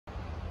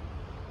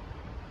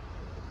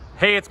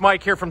Hey, it's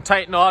Mike here from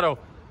Titan Auto.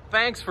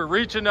 Thanks for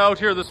reaching out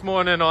here this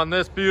morning on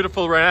this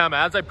beautiful Ram.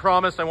 As I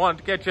promised, I wanted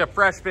to get you a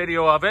fresh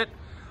video of it.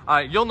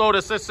 You'll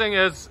notice this thing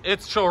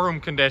it's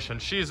showroom condition.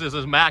 She's as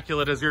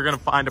immaculate as you're gonna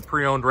find a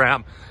pre-owned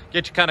Ram.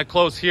 Get you kind of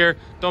close here.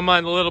 Don't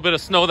mind the little bit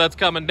of snow that's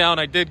coming down.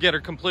 I did get her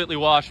completely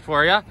washed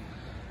for you.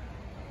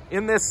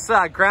 In this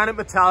granite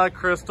metallic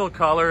crystal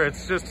color,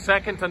 it's just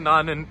second to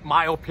none in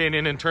my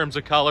opinion in terms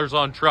of colors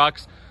on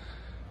trucks.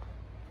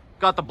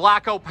 Got the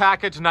blackout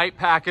package, night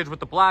package with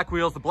the black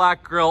wheels, the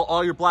black grille,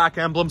 all your black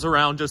emblems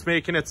around, just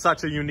making it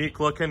such a unique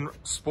looking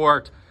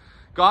sport.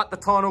 Got the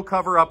tonneau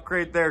cover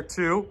upgrade there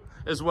too,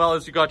 as well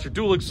as you got your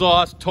dual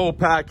exhaust tow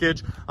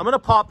package. I'm gonna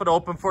pop it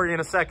open for you in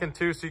a second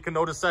too, so you can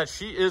notice that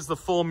she is the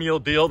full meal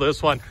deal,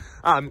 this one.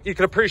 You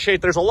can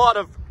appreciate there's a lot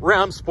of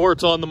Ram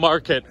Sports on the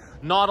market,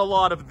 not a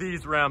lot of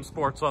these Ram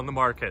Sports on the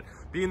market.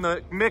 Being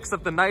the mix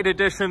of the night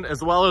edition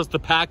as well as the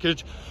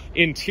package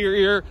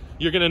interior,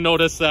 you're gonna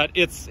notice that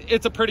it's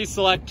a pretty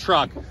select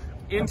truck.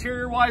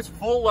 Interior wise,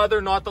 full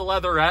leather, not the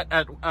leatherette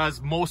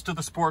as most of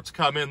the sports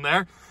come in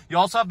there. You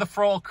also have the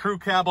full crew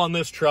cab on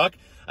this truck.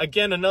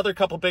 Again, another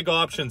couple big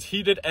options: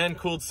 heated and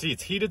cooled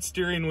seats, heated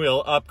steering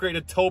wheel,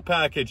 upgraded tow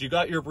package. You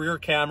got your rear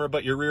camera,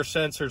 but your rear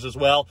sensors as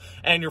well,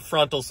 and your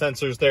frontal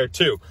sensors there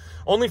too.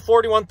 Only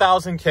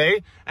 41,000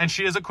 K, and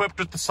she is equipped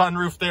with the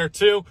sunroof there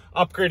too.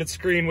 Upgraded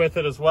screen with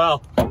it as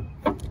well.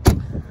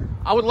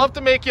 I would love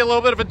to make you a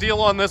little bit of a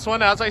deal on this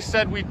one. As I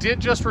said, we did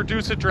just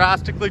reduce it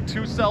drastically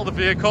to sell the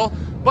vehicle,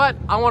 but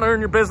I want to earn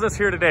your business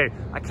here today.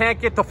 I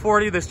can't get to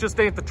 40. This just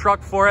ain't the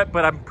truck for it,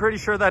 but I'm pretty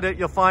sure that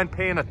you'll find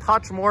paying a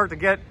touch more to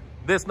get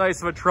this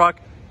nice of a truck,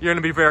 you're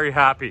gonna be very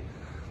happy.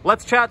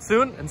 Let's chat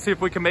soon and see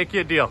if we can make you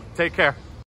a deal. Take care.